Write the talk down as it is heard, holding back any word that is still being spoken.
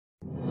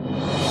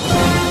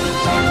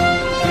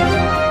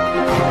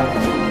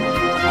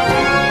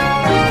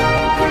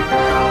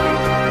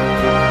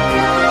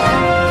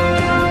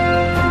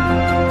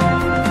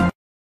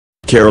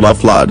Kerala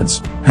floods.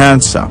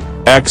 Hansa,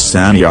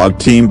 ex-Sanyog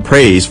team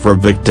prays for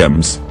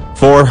victims.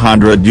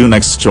 400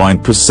 eunuchs join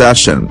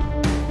procession.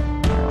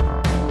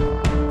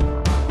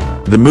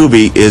 The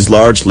movie is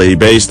largely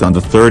based on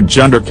the third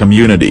gender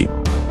community.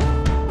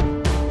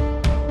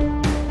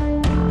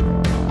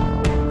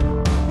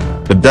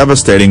 The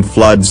devastating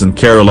floods in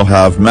Kerala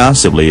have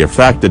massively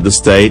affected the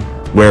state,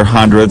 where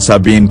hundreds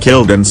have been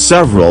killed and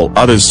several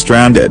others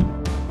stranded.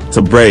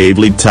 To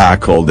bravely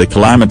tackle the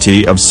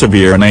calamity of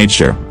severe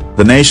nature,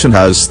 the nation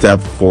has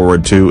stepped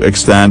forward to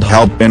extend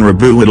help in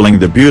rebuilding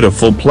the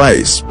beautiful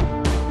place.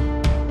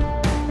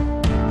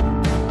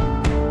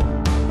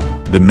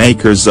 The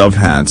makers of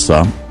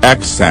Hansa,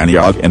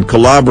 ex-Sanyog, in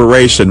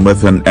collaboration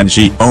with an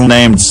NGO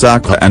named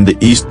Sakha and the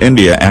East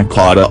India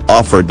Akada,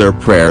 offered their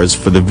prayers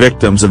for the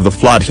victims of the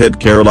flood-hit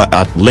Kerala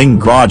at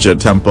Lingaraja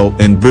Temple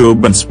in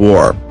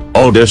Bhubaneswar,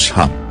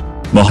 Odisha.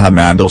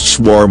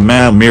 Mohammadeshwar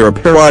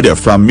Miraparida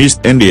from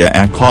East India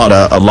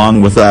Akada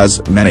along with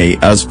as many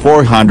as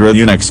 400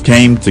 eunuchs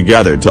came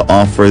together to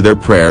offer their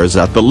prayers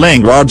at the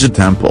Lingaraja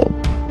Temple.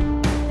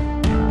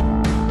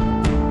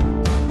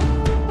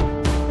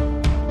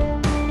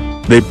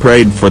 They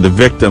prayed for the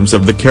victims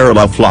of the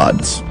Kerala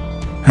floods.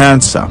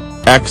 Hansa,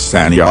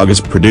 ex-Sanyog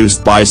is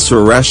produced by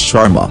Suresh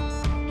Sharma.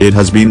 It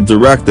has been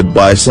directed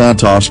by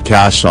Santosh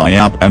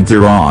Kashyap and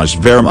Dhiraj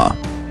Verma.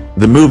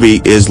 The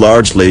movie is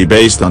largely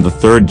based on the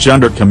third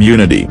gender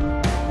community.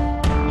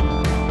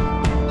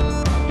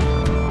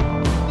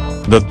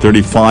 The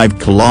 35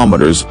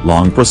 kilometers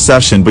long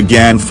procession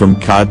began from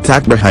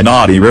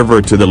Katakbahanadi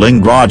River to the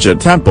Lingaraja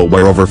Temple,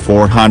 where over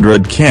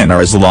 400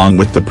 kinnaras along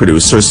with the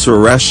producer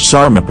Suresh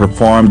Sharma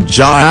performed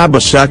Jai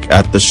Abhishek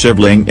at the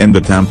Shivling in the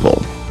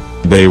temple.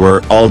 They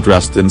were all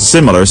dressed in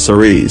similar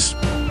saris.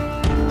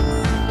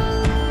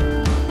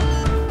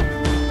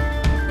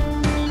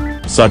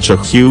 Such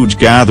a huge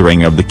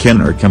gathering of the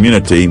kinnar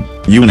community,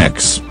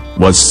 eunuchs,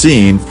 was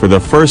seen for the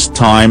first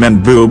time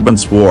in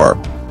Bhubaneswar.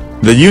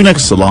 The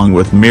eunuchs along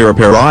with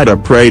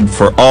Miraparida prayed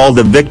for all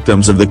the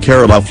victims of the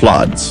Kerala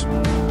floods.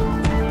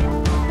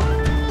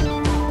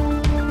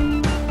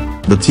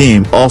 The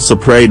team also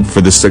prayed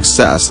for the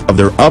success of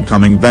their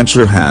upcoming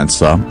venture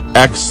Hansa,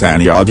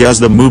 ex-Sanyog, as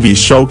the movie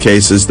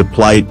showcases the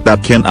plight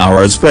that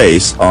kinnaras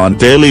face on a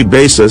daily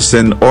basis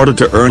in order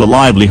to earn a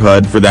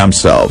livelihood for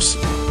themselves.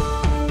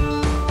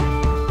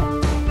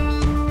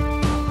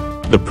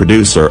 The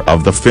producer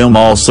of the film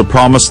also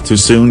promised to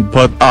soon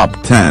put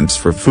up tents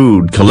for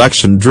food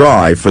collection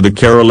drive for the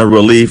Kerala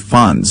relief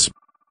funds.